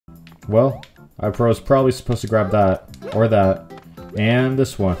Well, I was probably supposed to grab that. Or that. And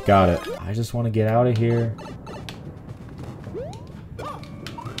this one. Got it. I just want to get out of here.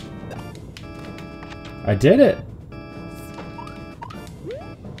 I did it!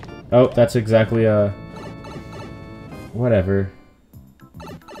 Oh, that's exactly whatever.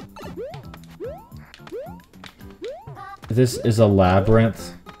 This is a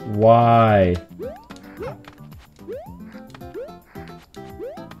labyrinth? Why?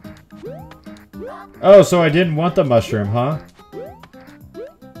 Oh, so I didn't want the mushroom, huh?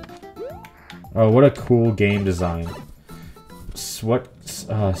 Oh, what a cool game design.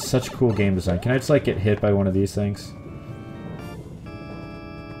 Such cool game design. Can I just, like, get hit by one of these things?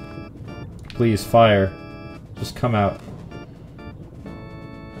 Please, fire. Just come out.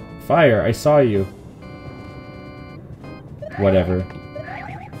 Fire, I saw you. Whatever.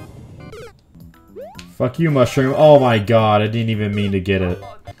 Fuck you, mushroom. Oh my god, I didn't even mean to get it.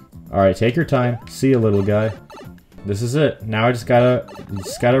 Alright, take your time. See you, little guy. This is it. Now I just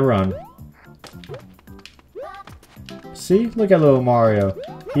gotta run. See? Look at little Mario.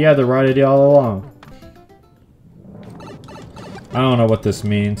 He had the right idea all along. I don't know what this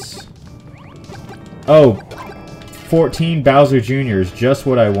means. Oh! 14 Bowser Jr.'s. Just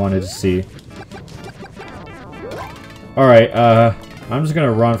what I wanted to see. Alright, I'm just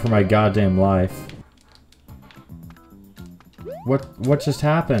gonna run for my goddamn life. What just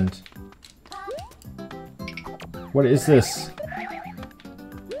happened? What is this?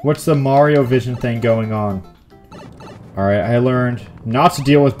 What's the Mario Vision thing going on? Alright, I learned not to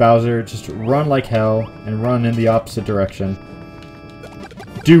deal with Bowser, just run like hell, and run in the opposite direction.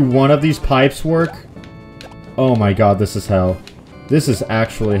 Do one of these pipes work? Oh my god, this is hell. This is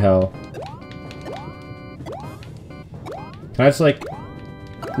actually hell. Can I just, like...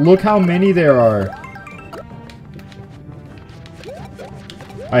 Look how many there are!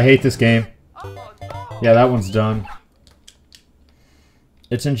 I hate this game. Yeah, that one's done.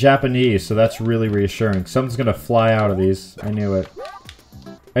 It's in Japanese, so that's really reassuring. Something's gonna fly out of these. I knew it.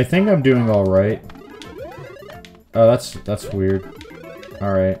 I think I'm doing alright. Oh, that's weird.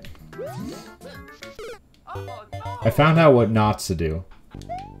 Alright. I found out what not to do.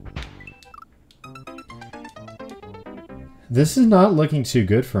 This is not looking too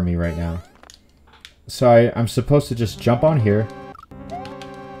good for me right now. So I'm supposed to just jump on here.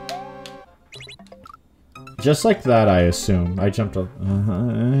 Just like that, I assume. I jumped up.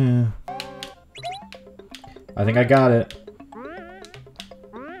 I think I got it.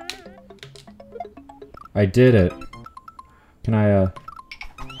 I did it. Can I,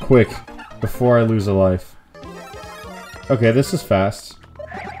 quick, before I lose a life. Okay, this is fast.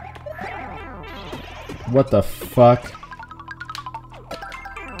 What the fuck?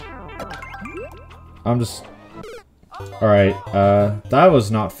 I'm just... Alright, that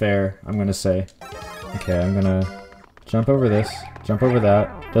was not fair, I'm gonna say. Okay, I'm gonna jump over this, jump over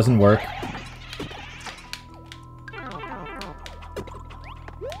that. Doesn't work.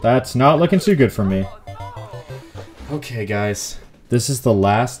 That's not looking too good for me. Okay, guys. This is the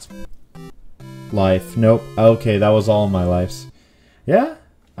last life. Nope. Okay, that was all my lives. Yeah,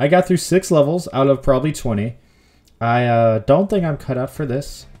 I got through 6 levels out of probably 20. I don't think I'm cut out for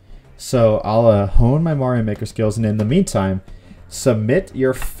this. So I'll hone my Mario Maker skills, and in the meantime, submit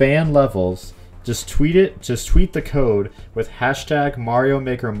your fan levels. Just tweet it, just tweet the code with hashtag Mario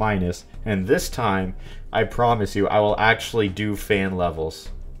Maker minus, and this time, I promise you, I will actually do fan levels.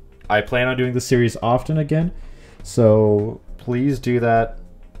 I plan on doing the series often again, so please do that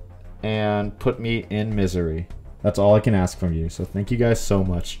and put me in misery. That's all I can ask from you, so thank you guys so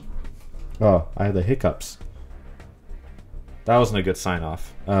much. Oh, I had the hiccups. That wasn't a good sign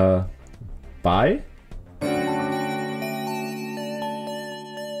off. Bye?